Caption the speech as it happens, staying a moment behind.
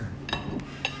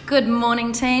Good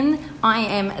morning, team. I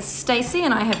am Stacey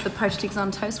and I have the poached eggs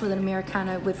on toast with an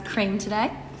Americano with cream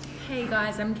today. Hey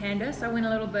guys, I'm Candice. I went a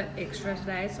little bit extra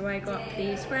today, so I got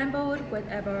the scrambled with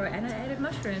avo and I added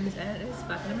mushrooms, and it is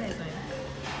fucking amazing.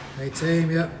 Hey team,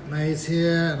 yep, May's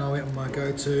here, and I went with my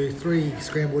go-to 3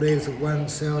 scrambled eggs with 1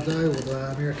 sourdough with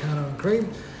Americano and cream.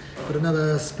 Got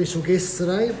another special guest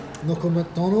today, Noko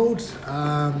Macdonald.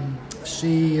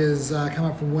 She is come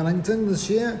up from Wellington this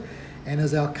year and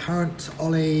is our current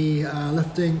Ollie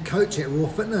lifting coach at Raw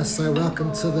Fitness. So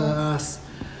welcome to the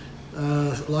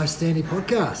Life Standy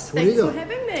podcast. Thanks for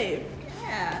having me.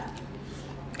 Yeah.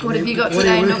 What have you got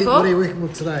today, Noko? What are you working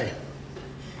with today?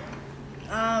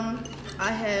 I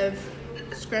have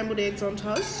scrambled eggs on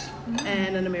toast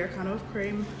and an Americano with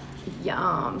cream.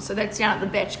 Yum. So that's down at the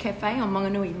Batch Cafe on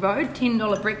Wanganui Road,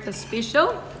 $10 breakfast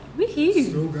special. Woohoo.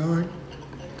 Still going.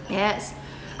 Yes.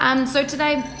 So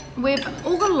today we've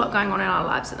all got a lot going on in our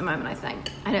lives at the moment, I think,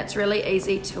 and it's really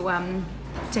easy to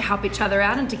help each other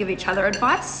out and to give each other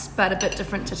advice, but a bit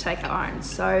different to take our own.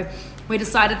 So we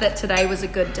decided that today was a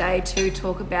good day to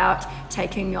talk about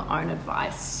taking your own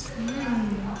advice.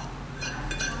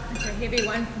 It's a heavy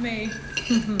one for me.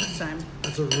 Same.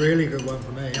 That's a really good one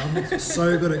for me. I'm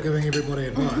so good at giving everybody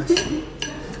advice.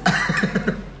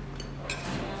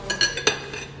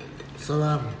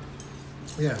 So,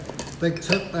 yeah, big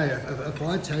tip, hey, if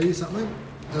I tell you something,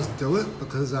 just do it,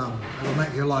 because it'll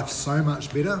make your life so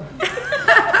much better.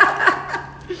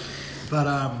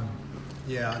 But,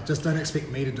 yeah, just don't expect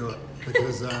me to do it,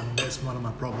 because that's one of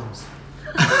my problems.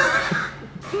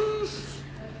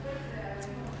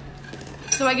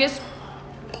 So I guess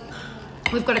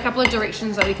we've got a couple of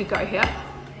directions that we could go here.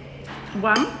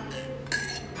 One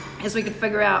is we could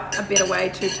figure out a better way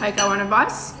to take our own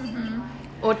advice.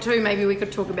 Or 2, maybe we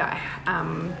could talk about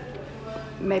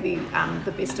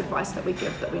the best advice that we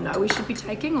give that we know we should be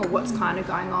taking, or what's kind of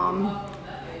going on.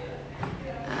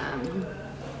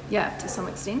 To some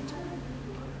extent.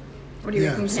 What do you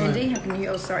reckon, Candy? How can you?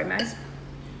 Oh, sorry, Maze.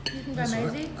 You can go,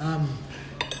 Maisie.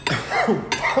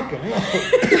 Fucking hell.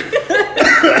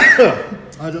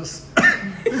 I just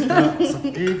got some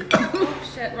egg.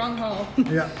 Oh shit, wrong hole.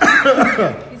 Yeah.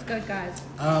 He's good, guys.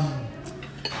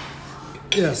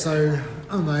 Yeah, so,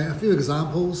 I don't know, a few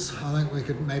examples I think we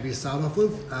could maybe start off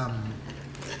with.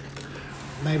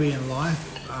 Maybe in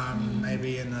life,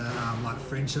 maybe in like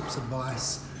friendships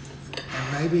advice,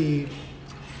 and maybe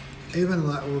even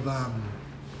like with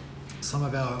some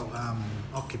of our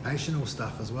occupational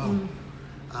stuff as well.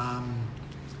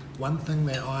 One thing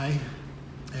that I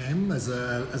am as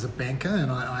a banker, and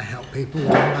I help people with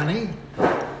money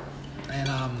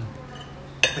and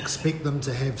expect them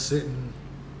to have certain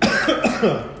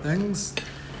things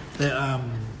that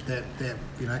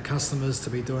you know, customers to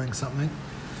be doing something,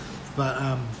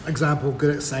 but example,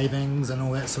 good at savings and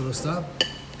all that sort of stuff,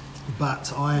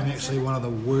 but I am actually one of the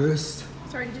worst.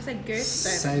 Sorry, did you say girth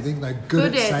saving? No,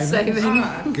 good at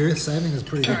saving. Girth saving is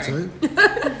pretty good too.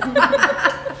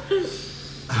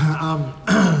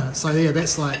 So yeah,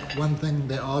 that's like one thing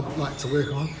that I'd like to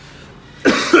work on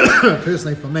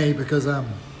personally for me, because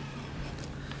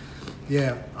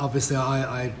yeah, obviously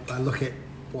I look at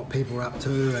what people are up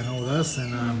to and all this,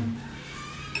 and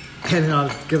then I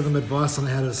give them advice on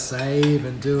how to save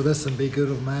and do this and be good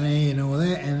with money and all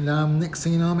that, and next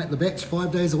thing you know, I'm at the Batch 5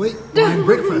 days a week buying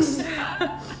breakfast.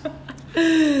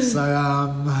 So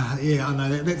yeah, I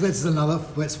know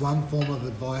that's one form of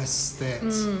advice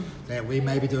that we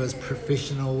maybe do as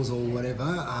professionals or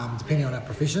whatever, depending on our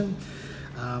profession,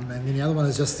 and then the other one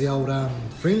is just the old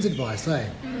friends advice,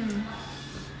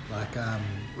 like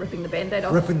Ripping the Band-Aid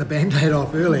off. Ripping the Band-Aid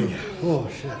off early. Oh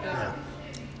shit. Yeah.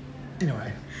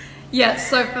 Anyway. Yeah,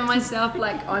 so for myself,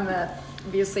 like, I'm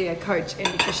obviously a coach and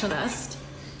nutritionist,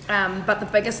 but the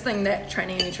biggest thing that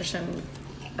training and nutrition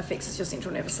affects is your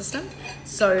central nervous system.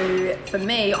 So for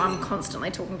me, I'm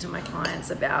constantly talking to my clients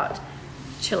about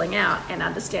chilling out and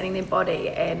understanding their body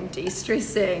and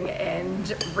de-stressing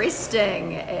and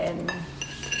resting, and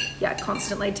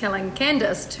constantly telling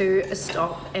Candice to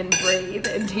stop and breathe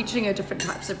and teaching her different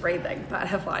types of breathing. But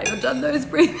have I ever done those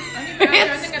breathing? I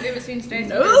don't think I've ever seen Stacey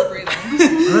Nope. breathing. I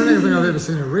don't even think I've ever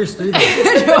seen a rest either. Do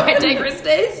I take rest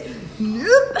days?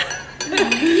 Nope.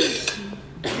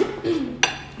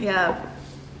 Yeah.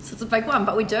 So it's a big one,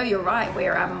 but we do, you're right,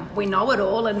 we know it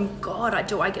all, and God, I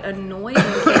get annoyed when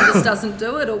Candice doesn't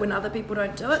do it, or when other people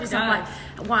don't do it, because I'm like,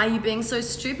 why are you being so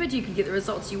stupid? You could get the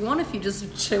results you want if you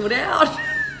just chilled out.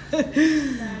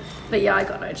 But yeah, I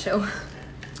got no chill.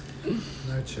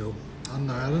 No chill. I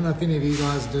don't know if any of you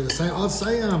guys do the same. I'd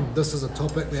say this is a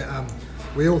topic that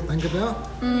we all think about,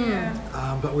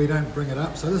 but we don't bring it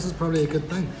up, so this is probably a good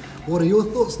thing. What are your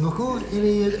thoughts, Noko?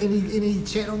 Any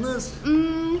chat on this?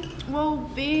 Well,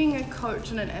 being a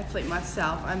coach and an athlete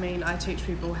myself, I mean, I teach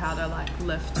people how to like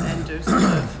lift and do sort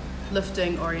of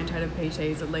lifting orientated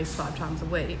PTs at least 5 times a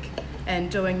week.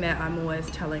 And doing that, I'm always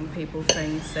telling people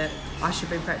things that I should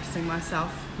be practicing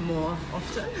myself more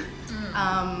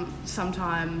often.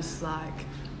 Sometimes, like,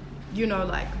 you know,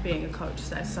 like being a coach,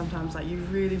 sometimes like you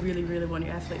really, really, really want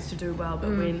your athletes to do well, but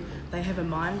when they have a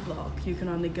mind block, you can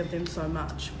only give them so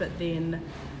much. But then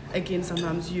again,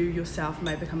 sometimes you yourself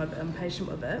may become a bit impatient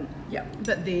with it. Yeah.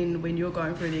 But then when you're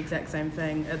going through the exact same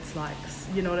thing, it's like,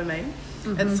 you know what I mean?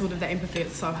 It's sort of the empathy.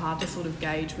 It's so hard to sort of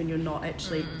gauge when you're not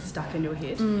actually stuck in your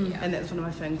head. And that's one of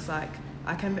my things. Like,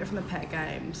 I came back from the Pat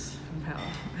Games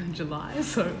in July,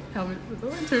 so how was it,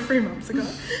 like 2 or 3 months ago?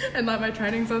 And like my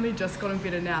training's only just gotten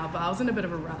better now, but I was in a bit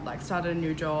of a rut. Like, started a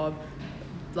new job,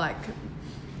 like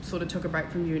sort of took a break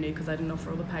from uni because I didn't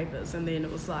offer all the papers, and then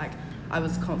it was like I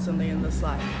was constantly in this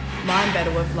like mind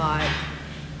battle of like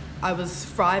I was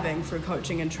thriving through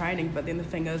coaching and training, but then the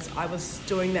thing is I was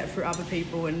doing that for other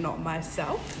people and not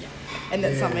myself. And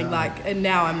that's something like, and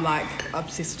now I'm like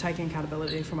obsessed with taking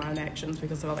accountability for my own actions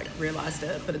because I like realised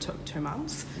it, but it took 2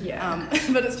 months.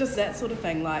 But it's just that sort of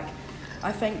thing. Like,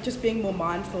 I think just being more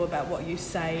mindful about what you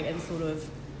say and sort of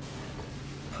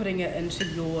putting it into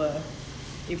your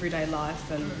everyday life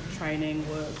and training,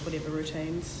 work, whatever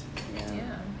routines.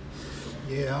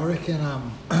 Yeah, I reckon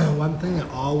one thing that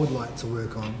I would like to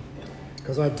work on,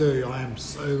 because I am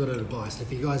so good at advice.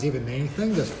 If you guys ever need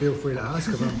anything, just feel free to ask,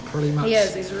 because I'm pretty much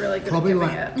he's really good probably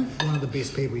at giving like one of the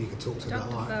best people you can talk to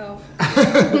about life.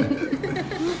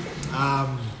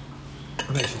 I'm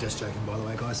actually just joking, by the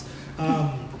way, guys.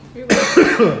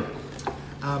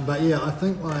 But yeah, I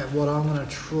think like what I'm going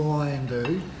to try and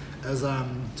do is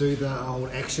do the old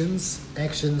actions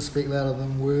speak louder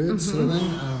than words sort of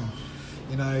thing.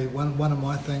 You know, one of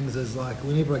my things is like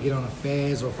whenever I get on a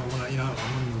faz, or if I want to, you know,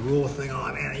 I'm on the raw thing, oh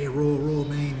man, yeah, raw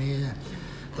mean, yeah.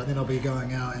 But then I'll be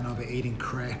going out and I'll be eating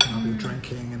crap and I'll be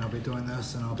drinking and I'll be doing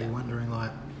this and I'll be wondering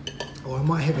like, or I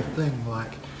might have a thing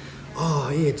like,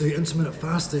 oh yeah, do intermittent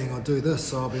fasting or do this.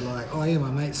 So I'll be like, oh yeah,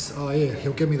 my mate's, oh yeah,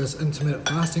 he'll give me this intermittent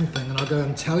fasting thing, and I'll go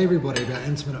and tell everybody about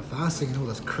intermittent fasting and all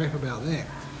this crap about that.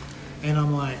 And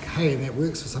I'm like, hey, that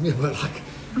works for some people, but like,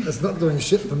 it's not doing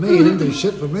shit for me. It didn't do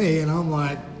shit for me. And I'm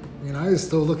like, you know,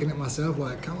 still looking at myself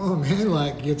like, come on, man,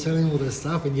 like you're telling all this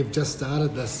stuff and you've just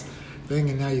started this thing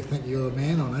and now you think you're a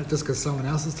man on it just because someone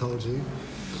else has told you.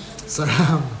 So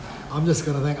I'm just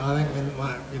going to think, I think when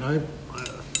like, you know,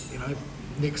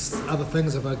 next other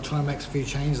things, if I try and make a few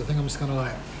changes, I think I'm just going to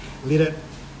like let it,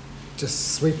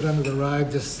 just sweep it under the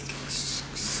rug, just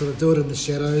sort of do it in the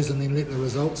shadows and then let the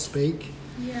results speak.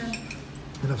 Yeah.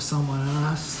 And if someone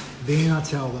asks, then I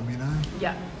tell them, you know.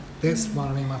 Yeah. That's my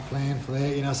plan for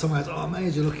that. You know, someone goes, oh,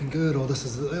 mate, you're looking good, or this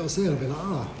is that was it. I'll be like,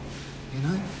 oh, you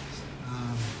know,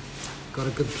 got a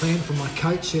good plan from my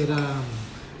coach at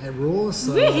Raw.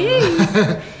 So, but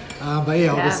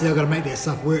yeah, obviously I've got to make that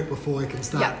stuff work before we can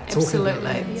start talking about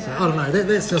it. Yeah. So I don't know.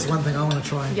 That's just one thing I want to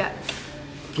try and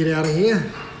get out of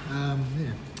here. I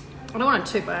don't want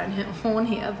to toot my own horn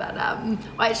here, but I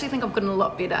actually think I've gotten a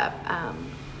lot better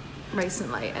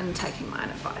recently in taking my own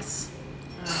advice.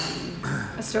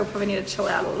 I still probably need to chill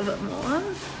out a little bit more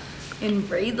and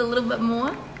breathe a little bit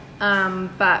more.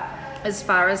 But as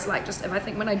far as like just if I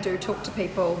think when I do talk to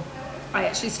people, I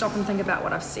actually stop and think about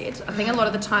what I've said. I think a lot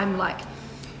of the time, like,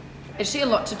 actually a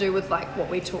lot to do with like what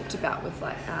we talked about with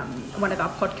like one of our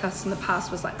podcasts in the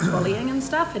past was like bullying and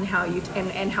stuff, and how you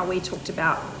and how we talked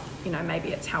about, you know, maybe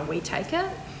it's how we take it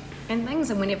and things.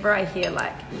 And whenever I hear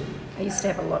like, I used to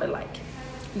have a lot of like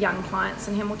young clients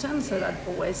in Hamilton, so I'd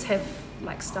always have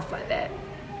like stuff like that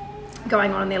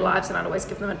going on in their lives, and I'd always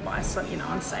give them advice, you know,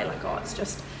 and say like, oh, it's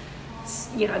just,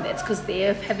 you know, that's because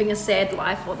they're having a sad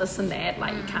life or this and that,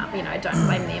 like you can't, you know, don't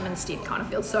blame them, instead kind of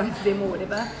feel sorry for them or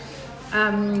whatever.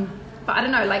 But I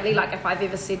don't know, lately, like if I've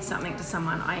ever said something to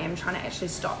someone, I am trying to actually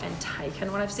stop and take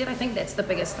in what I've said. I think that's the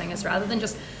biggest thing, is rather than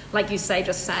just, like you say,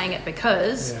 just saying it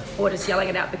because, or just yelling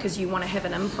it out because you want to have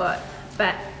an input.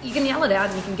 But you can yell it out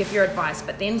and you can give your advice,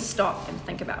 but then stop and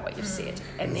think about what you've said,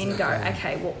 and then go,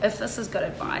 okay, well, if this is good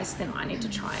advice, then I need to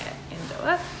try it and do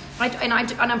it. And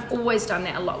I've always done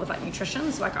that a lot with like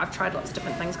nutrition. So like I've tried lots of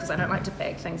different things because I don't like to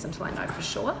bag things until I know for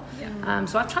sure.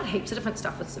 So I've tried heaps of different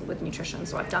stuff with nutrition.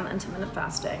 So I've done intermittent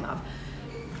fasting.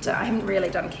 I haven't really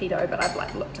done keto, but I've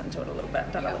like looked into it a little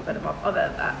bit, done a little bit of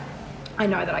it. But I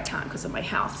know that I can't because of my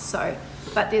health. So,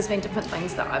 but there's been different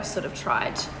things that I've sort of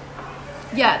tried.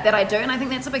 Yeah, that I do, and I think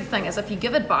that's a big thing, is if you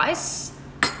give advice,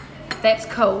 That's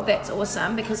cool, that's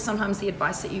awesome, because sometimes the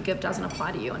advice that you give doesn't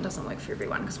apply to you and doesn't work for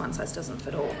everyone because one size doesn't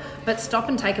fit all. But stop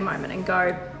and take a moment and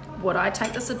go, would I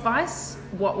take this advice?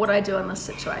 What would I do in this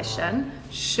situation?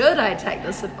 Should I take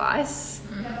this advice?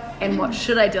 And what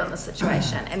should I do in this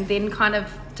situation? And then kind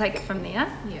of take it from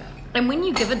there. Yeah. And when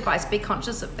you give advice, be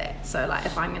conscious of that. So like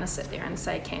if I'm going to sit there and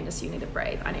say, Candice, you need to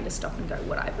breathe, I need to stop and go,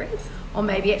 would I breathe? Or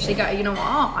maybe actually go, you know what,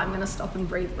 I'm going to stop and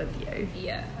breathe with you.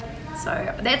 Yeah.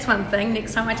 So that's one thing.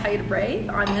 Next time I tell you to breathe,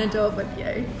 I'm going to do it with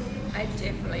you. I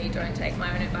definitely don't take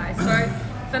my own advice. So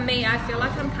for me, I feel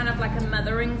like I'm kind of like a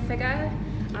mothering figure.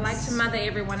 I like to mother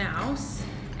everyone else,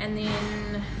 and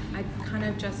then I kind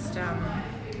of just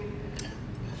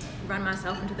run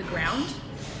myself into the ground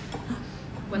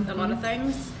with a lot of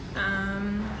things.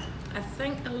 I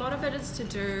think a lot of it is to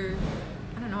do,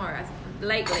 I don't know,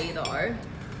 lately though, I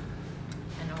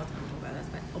know I was going to talk about this,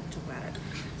 but I'll talk about it.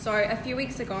 So a few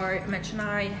weeks ago, Mitch and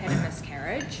I had a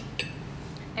miscarriage,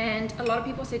 and a lot of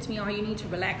people said to me, oh, you need to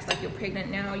relax, like you're pregnant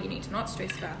now, you need to not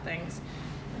stress about things.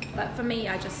 But for me,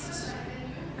 I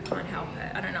can't help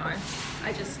it, I don't know,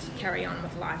 I just carry on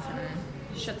with life,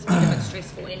 and shit's been a bit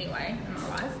stressful anyway in my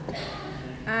life.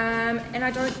 And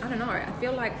I don't know, I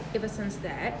feel like ever since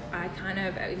that, I kind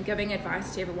of am giving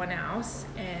advice to everyone else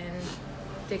and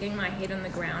digging my head in the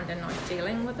ground and not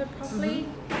dealing with it properly.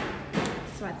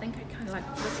 So I think I kind of like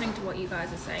listening to what you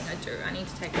guys are saying, I need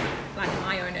to take like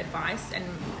my own advice and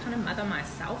kind of mother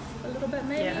myself a little bit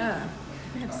maybe. Yeah.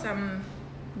 Have some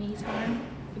me time,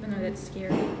 even though that's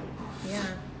scary. Yeah.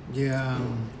 Yeah,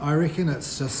 I reckon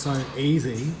it's just so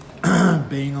easy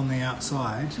being on the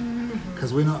outside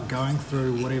because we're not going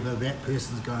through whatever that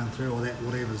person's going through or that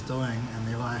whatever's doing in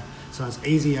their life. So it's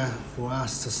easier for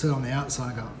us to sit on the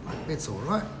outside and go, like, that's all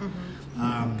right.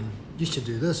 You should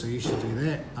do this or you should do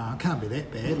that. It can't be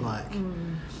that bad. Like,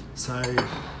 so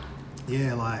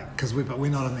yeah, like because we're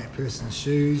not in that person's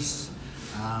shoes.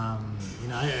 You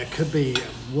know, it could be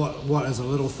what is a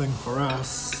little thing for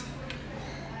us.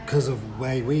 Because of the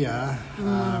way we are,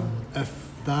 if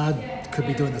they could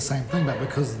be doing the same thing, but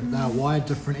because they're wired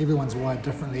different, everyone's wired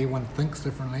differently, everyone thinks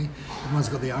differently, everyone's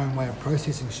got their own way of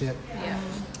processing shit. Yeah.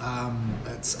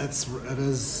 It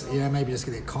is, yeah, maybe just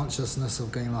get that consciousness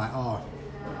of going like, oh,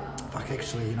 fuck,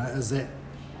 actually, you know, is that,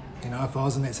 you know, if I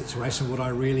was in that situation, would I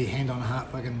really hand on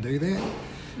heart fucking do that?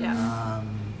 Yeah.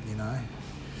 You know.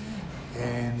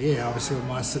 And yeah, obviously with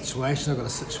my situation, I've got a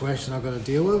situation I've got to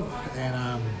deal with,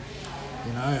 and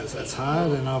you know, it's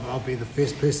hard, and I'll be the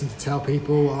first person to tell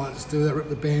people, oh, just do that, rip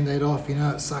the band-aid off, you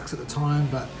know, it sucks at the time,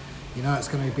 but, you know, it's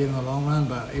going to be better in the long run.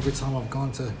 But every time I've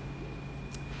gone to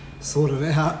sort it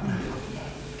out,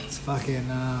 it's fucking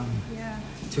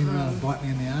turn around and bite me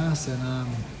in the ass, and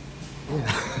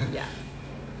Yeah.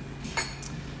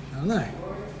 I don't know.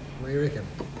 What do you reckon?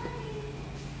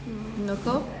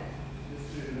 Noko?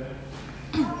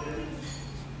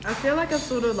 I feel like I've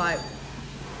sort of like,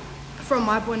 from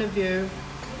my point of view,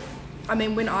 I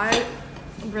mean, when I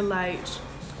relate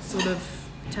sort of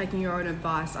taking your own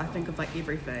advice, I think of like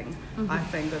everything. I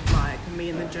think of like me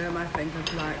in the gym, I think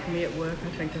of like me at work, I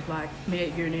think of like me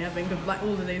at uni, I think of like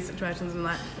all of these situations, and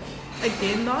like,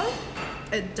 again though,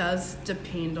 it does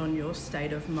depend on your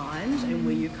state of mind and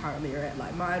where you currently are at.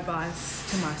 Like my advice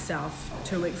to myself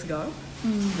 2 weeks ago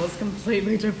was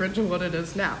completely different to what it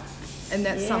is now. And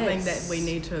that's something that we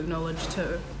need to acknowledge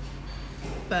too.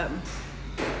 But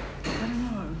I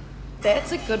don't know.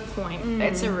 That's a good point.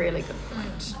 That's a really good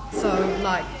point. So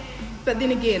like, but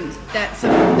then again, that's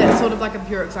sort of like a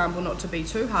pure example not to be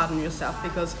too hard on yourself,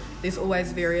 because there's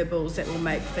always variables that will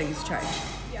make things change.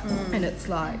 Yeah. And it's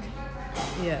like,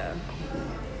 yeah.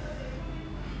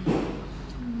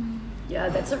 Yeah,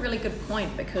 that's a really good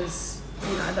point, because,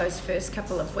 you know, those first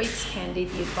couple of weeks, Candy,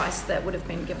 the advice that would have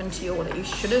been given to you or that you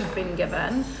should have been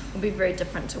given will be very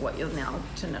different to what you're now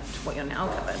given,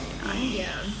 you know. Yeah.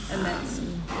 And that's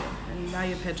and now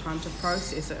you've had time to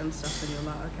process it and stuff, and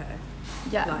you're like, okay.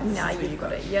 Yeah, Like, now this is where you've you got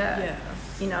go. it. Yeah. Yeah.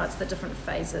 You know, it's the different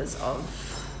phases of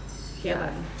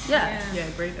Healing. Yeah. Yeah,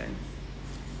 breathing.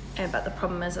 And but the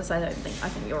problem is I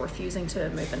think you're refusing to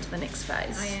move into the next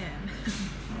phase. I am.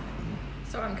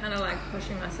 So I'm kind of like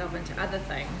pushing myself into other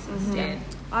things instead.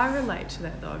 I relate to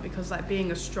that though, because like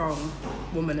being a strong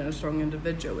woman and a strong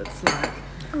individual, it's like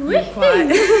Whee! you're quite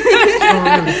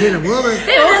Strong independent woman.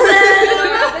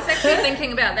 I was actually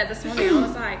thinking about that this morning. I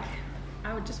was like,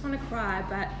 I would just want to cry,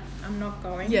 but I'm not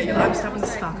going yeah, to. you're like, I'm stubborn I as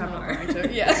was fuck, like, I'm not no. going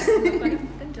to. Yeah.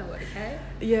 Like, then do it, okay?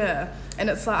 Yeah, and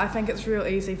it's like, I think it's real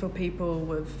easy for people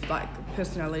with like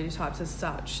personality types as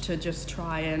such to just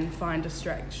try and find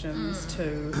distractions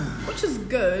to, which is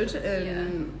good,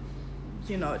 and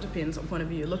you know, it depends what point of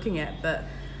view you're looking at, but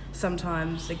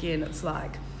sometimes again it's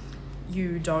like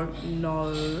you don't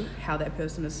know how that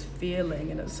person is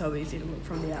feeling, and it's so easy to look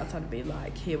from the outside and be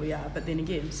like, here we are. But then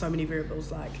again, so many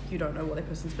variables, like you don't know what that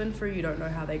person's been through, you don't know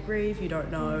how they grieve, you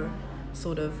don't know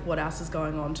sort of what else is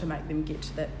going on to make them get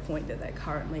to that point that they're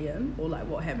currently in, or like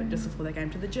what happened just before they came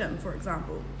to the gym, for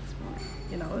example.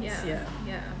 You know, it's Yeah.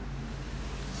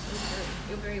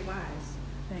 You're very wise.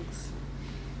 Thanks.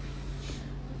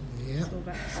 Yeah. It's all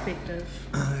about perspective.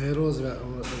 It is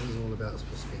all about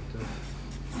perspective.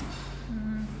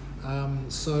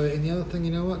 So, and the other thing,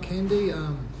 you know what, Candy?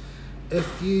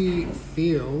 If you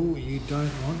feel you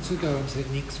don't want to go into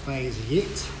the next phase yet,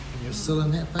 and you're still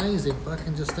in that phase, then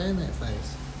fucking just stay in that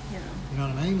phase. Yeah. You know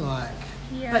what I mean? Like,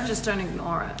 But just don't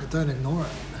ignore it. don't ignore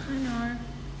it. I know.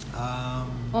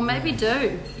 Or maybe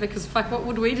do, because fuck, what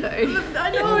would we do? I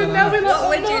know, and now we're like, What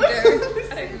would you do?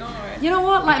 Ignore it. You know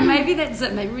what? Like, maybe that's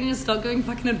it. Maybe we need to stop giving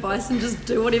fucking advice and just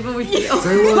do whatever we feel.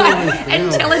 Do whatever we feel.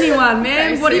 And tell anyone,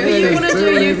 man, whatever you want to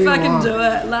do, you fucking do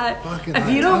it. Like, Fucking if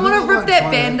hell. you don't I want know to rip what that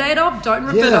I'm band-aid off, don't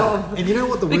rip it off. And you know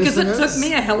what the worst Because thing it took is?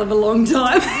 me a hell of a long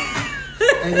time.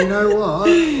 And you know what?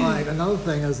 Like, another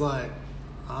thing is like,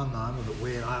 I don't know, I'm a bit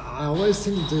weird. I always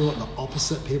tend to do what the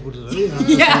opposite people to do. And I'm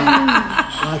just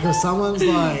like if someone's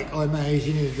like, oh, mate,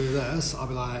 you need to do this, I'll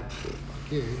be like, fuck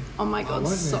you. Oh my I god,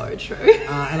 won't, so man. true.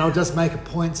 And I'll just make a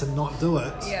point to not do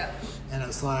it. Yeah. And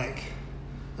it's like,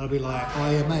 I'll be like, oh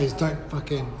yeah, mate, don't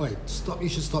fucking, wait, stop, you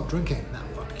should stop drinking. No,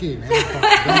 fuck you, man.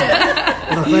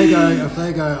 But if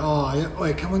they go, oh, yeah,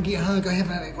 wait, come on, get hard, go have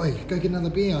that, wait, go get another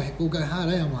beer, we'll go hard,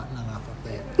 eh? I'm like, no, fuck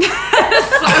that.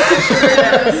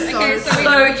 Okay, so we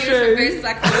know you reverse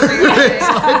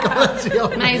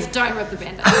psychology. Maze, don't rip the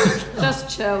band-aid. Just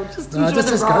chill. Just enjoy the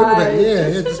Just ride. go with it,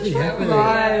 yeah, just be happy.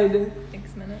 Ride.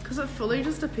 Next minute. because it fully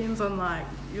just depends on like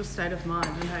your state of mind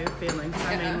and how you're feeling. 'Cause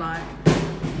I mean, like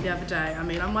the other day, I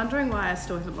mean, I'm wondering why I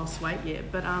still haven't lost weight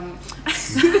yet, but but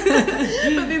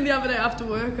then the other day after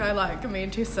work, me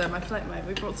and Tessa, my flatmate,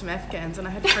 we brought some Afghans and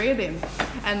I had 3 of them,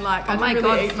 and like I didn't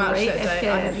really eat much that day.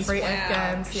 I had 3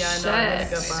 Afghans. Yeah, I know, I had a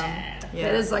good bum.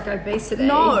 Yeah. That is like obesity.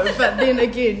 No, but then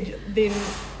again,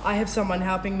 I have someone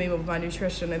helping me with my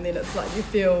nutrition, and then it's like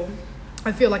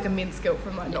I feel like immense guilt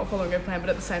from like not following a plan, but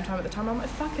at the same time, I'm like,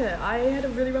 fuck it, I had a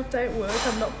really rough day at work,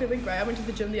 I'm not feeling great, I went to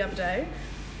the gym the other day,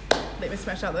 let me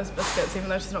smash out those biscuits, even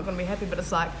though she's not going to be happy, but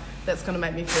it's like, that's going to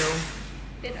make me feel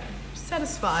Better.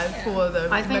 satisfied for the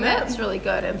I think minute. that's really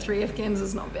good, and 3 Afghans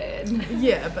is not bad.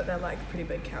 Yeah, but they're like pretty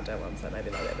big countdown ones, so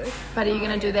maybe not that big. But are you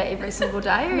going to do that every single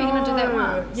day, or are you going to do that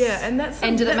once? Yeah, and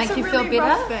did it make you feel really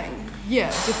rough better? thing.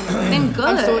 Yeah, definitely. Then good.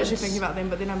 I'm still actually thinking about them,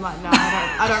 but then I'm like, no,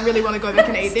 I don't really want to go back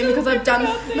and eat them because I've done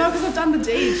the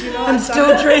deed, you know. I'm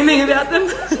still dreaming about them.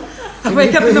 I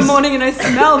wake up in the morning and I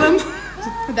smell them.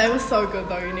 They were so good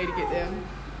though, you need to get them.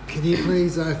 Can you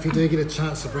please, if you do get a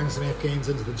chance to bring some Afghans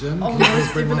into the gym, can you most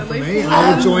please bring one for definitely. me? And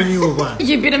I will join you with one.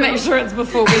 You better make sure it's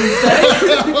before Wednesday.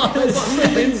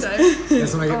 Wednesday.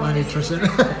 That's when I get my nutrition.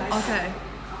 Okay.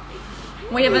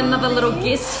 We have another little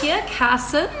guest here,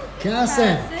 Carson.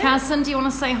 Carson. Carson, do you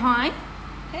want to say hi?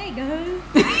 Hey guys.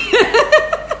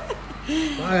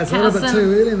 Oh, it's a little bit Carson.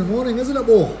 too early in the morning, isn't it,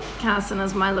 Paul? Carson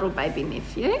is my little baby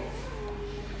nephew.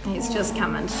 He's just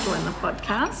come in to join the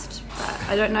podcast, but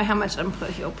I don't know how much input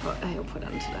he'll put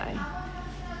in today.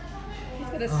 He's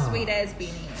got a sweet ass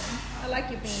beanie. I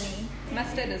like your beanie.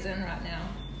 Mustard is in right now.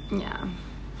 Yeah.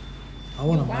 I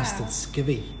want a Wow. mustard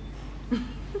skivvy. I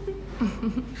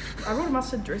brought a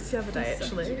mustard dress the other day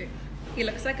actually. He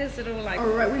looks like his little like. All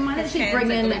right, we might his actually hands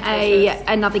bring are in glitterous.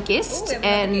 another guest, Ooh, we have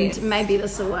another and guest. maybe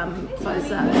this will close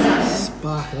up. So,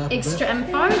 Spark it up extra a bit.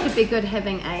 info could be good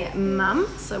having a mum.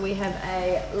 So we have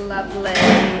a lovely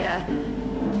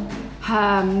in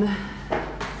her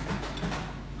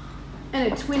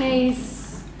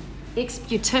 20s,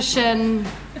 ex-beautician,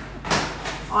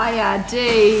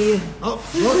 IRD. Oh,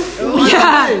 what?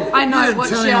 Yeah, I know, You didn't watch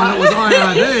tell anyone out.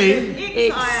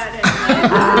 it was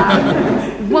IRD.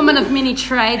 Woman of many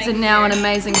trades and now an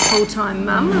amazing full-time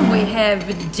mum. And we have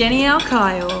Danni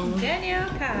Kyle. Daniel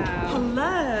Cow.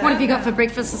 Hello. What have you got for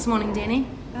breakfast this morning, Danni?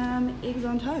 Eggs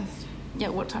on toast. Yeah,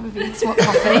 what type of eggs? What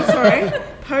coffee? Sorry.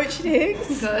 Poached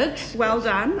eggs. Good. Well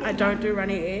done. I don't do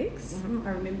runny eggs. I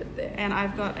remembered that. And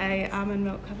I've got a almond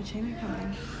milk cappuccino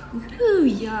coming. Ooh,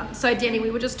 yeah. So, Danni, we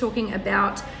were just talking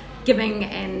about giving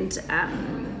and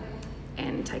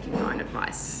taking your own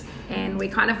advice, and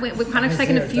we've kind of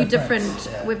taken a few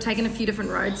we've taken a few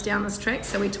different roads down this track.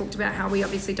 So we talked about how we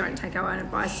obviously don't take our own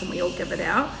advice and we all give it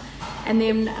out, and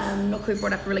then Noko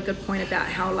brought up a really good point about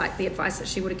how like the advice that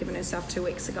she would have given herself 2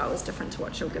 weeks ago is different to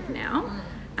what she'll give now.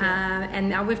 And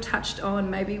now we've touched on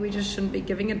maybe we just shouldn't be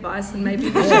giving advice, and maybe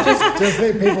we should just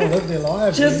let people live their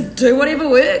lives. just do whatever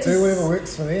works. Do whatever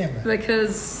works for them.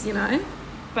 Because, you know.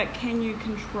 But can you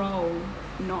control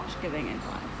not giving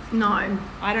advice? No.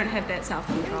 I don't have that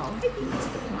self-control. That's a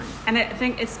good point. And I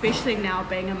think especially now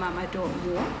being a mum, I do it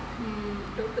more.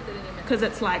 Don't put that in a minute. Because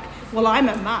it's like, well, I'm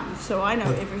a mum, so I know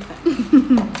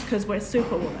everything. Because we're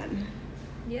superwoman.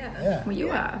 Yeah. Well, you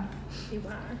are. You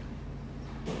are.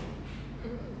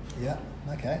 Yeah,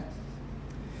 okay.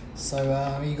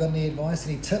 So, you got any advice,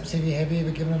 any tips? Have you ever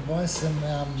given advice? And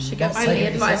She not gives me taken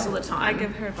it advice yourself? all the time. I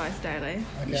give her advice daily.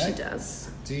 Okay. She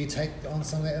does. Do you take on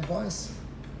some of that advice?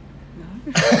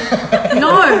 No, we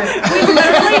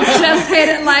literally just had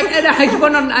it like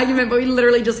not an argument, but we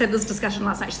literally just had this discussion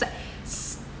last night. She said,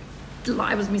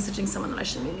 I was messaging someone that I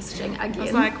shouldn't be messaging again. I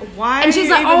was like, why? And she's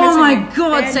like, oh my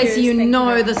god, bad Stacey, news, you thank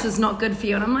know you. this is not good for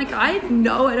you. And I'm like, I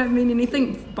know, I don't mean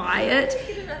anything by it.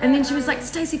 And then she was like,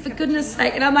 Stacey, for goodness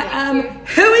sake. And I'm like,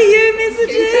 who are you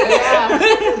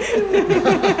messaging?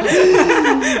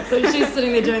 So she's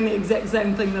sitting there doing the exact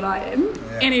same thing that I am.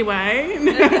 Yeah. Anyway.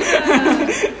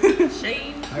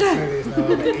 Shame. Hopefully there's no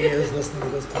other ears listening to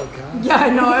this podcast. Yeah, I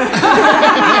know.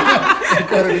 You've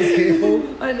got to be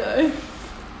careful. I know.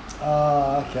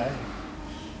 Okay.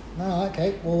 No,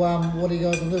 okay. Well, what are you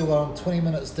guys going to do? We're on 20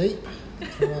 minutes deep.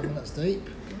 21 minutes deep.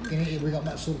 Have we got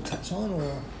much sort of touch on,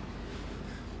 or...?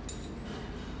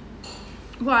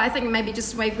 Well, I think maybe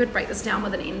just we could break this down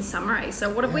with an end summary.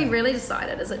 So what have we really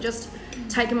decided? Is it just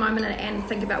take a moment and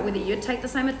think about whether you'd take the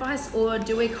same advice, or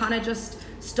do we kind of just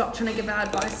stop trying to give our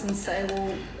advice and say,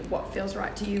 well, what feels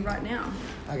right to you right now?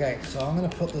 Okay, so I'm going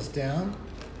to put this down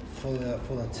for the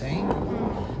team,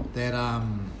 that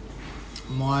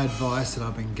my advice that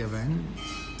I've been giving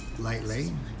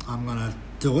lately, I'm going to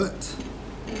do it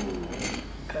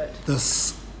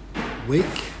this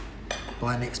week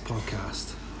by next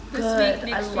podcast. Good,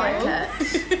 I like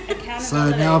it. So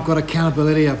now I've got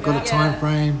accountability, I've got a time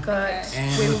frame. Good.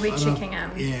 And We will be if- checking in.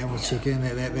 Yeah, we'll check in.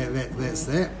 That's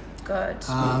that. Good.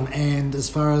 And as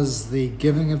far as the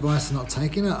giving advice and not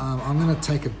taking it, I'm going to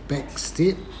take a back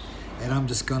step, and I'm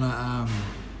just going to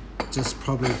just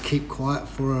probably keep quiet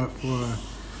for a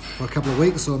couple of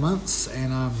weeks or months,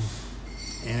 and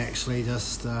actually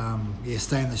just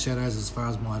stay in the shadows as far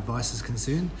as my advice is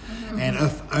concerned, and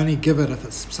if only give it if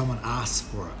it's someone asks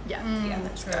for it. Yeah,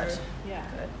 that's True. good. Yeah.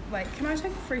 Like, can I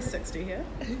take a 360 here?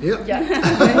 Yep.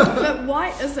 Yeah, But why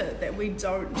is it that we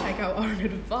don't take our own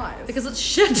advice? because it's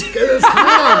shit. It's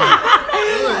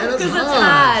hard. Because it's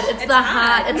hard. It's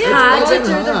hard to do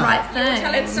the hard. right thing.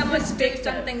 Telling someone to do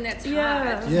something that's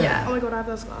hard. Yeah. Oh my god, I have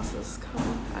those glasses. Come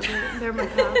on. They're in my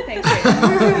car. Thank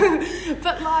you.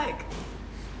 But like,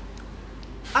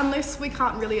 unless we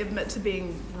can't really admit to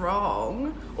being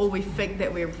wrong, or we think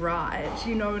that we're right,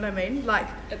 you know what I mean? Like,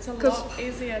 It's a 'cause- lot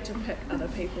easier to pick other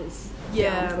people's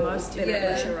Yeah, downfalls most than it is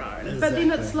definitely. your own. but then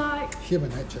Exactly. it's like, Human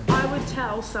nature. I would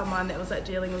tell someone that was like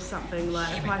dealing with something,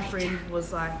 like if my friend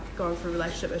was like going through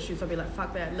relationship issues, I'd be like,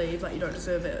 fuck that, leave, like you don't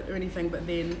deserve it or anything. But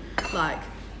then like,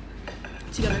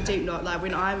 to go on a deep note, like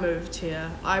when I moved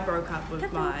here, I broke up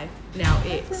with my now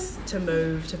ex to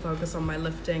move to focus on my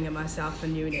lifting and myself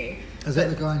in uni. Is that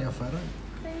the guy in your photo?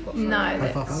 No,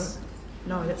 Profile that's... photo?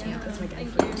 No, that's my gay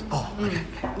friend. Oh, okay.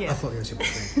 Yeah. I thought it was your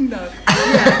boyfriend. No.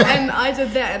 Yeah, and I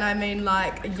did that, and I mean,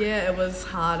 like, yeah, it was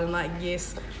hard, and like,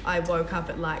 yes, I woke up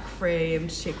at like 3 a.m.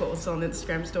 to check what was on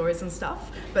Instagram stories and stuff.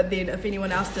 But then if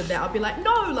anyone else did that, I'd be like,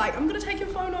 no, like, I'm gonna take your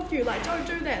phone off you, like, don't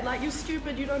do that, like, you're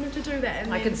stupid, you don't have to do that.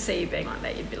 And I then, could see you being like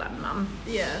that. You'd be like, Mum.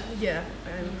 yeah,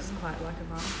 and it's quite like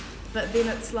a mum. But then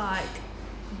it's like,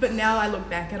 but now I look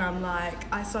back and I'm like,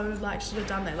 I so like should have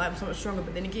done that, like I'm so much stronger.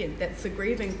 But then again, that's the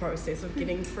grieving process of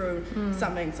getting through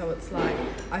something. So it's like,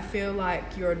 I feel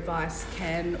like your advice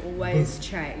can always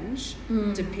change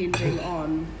depending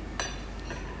on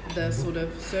the sort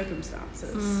of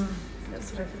circumstances.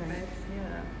 That's what I think.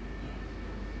 Yeah.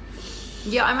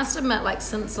 Yeah, I must admit, like,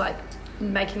 since like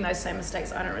making those same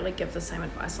mistakes, I don't really give the same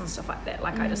advice on stuff like that.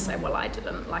 Like, I just say, well, I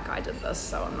didn't, like, I did this,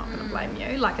 so I'm not going to blame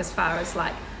you. Like, as far as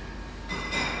like,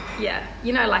 yeah,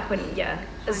 you know, like when, yeah,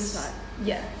 it's,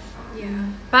 yeah. Yeah.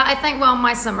 But I think, well,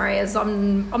 my summary is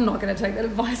I'm not going to take that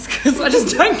advice because I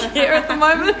just don't care at the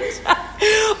moment.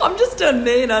 I'm just doing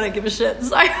me and I don't give a shit.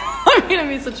 So I'm going to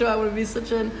message who I want to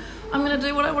message and I'm going to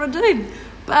do what I want to do.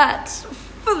 But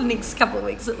for the next couple of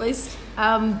weeks at least.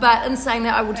 But in saying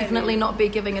that, I will definitely not be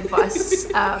giving advice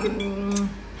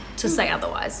to say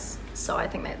otherwise. So I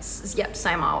think that's, yep,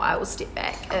 same. I will step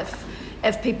back.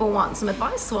 If people want some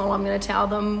advice, well, I'm going to tell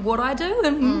them what I do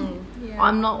and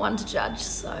I'm not one to judge.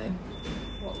 So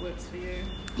What works for you?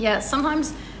 yeah,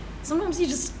 sometimes you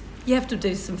just you have to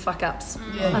do some fuck ups.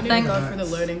 Yeah, I you think. need to go through the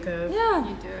learning curve. Yeah,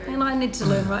 You do. and I need to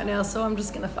learn right now, so I'm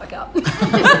just gonna fuck up.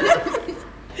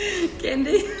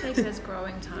 Candy. Take it as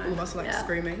growing All time. of us are like Yeah.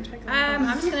 screaming. Take I'm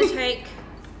just gonna take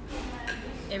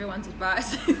everyone's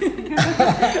advice.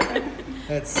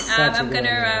 That's such I'm a good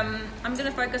idea.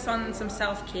 gonna focus on some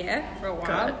self-care for a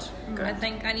while. Good. I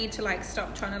think I need to like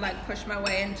stop trying to like push my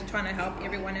way into trying to help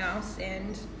everyone else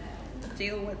and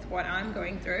deal with what I'm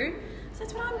going through. So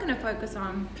that's what I'm gonna focus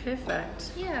on.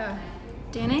 Perfect. Yeah.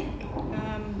 Danny.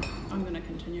 I'm going to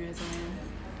continue as I am.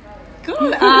 Go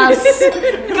us.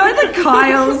 Go the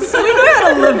Kyles. We know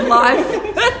how to live life.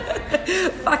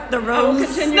 Fuck the I'll rules.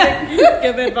 continue to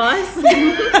give advice.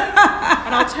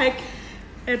 And I'll take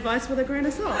advice with a grain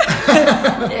of salt.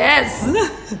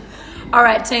 Yes. All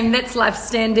right, team. That's Life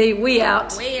Standy. We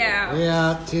out. We out.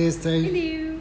 Yeah, cheers team.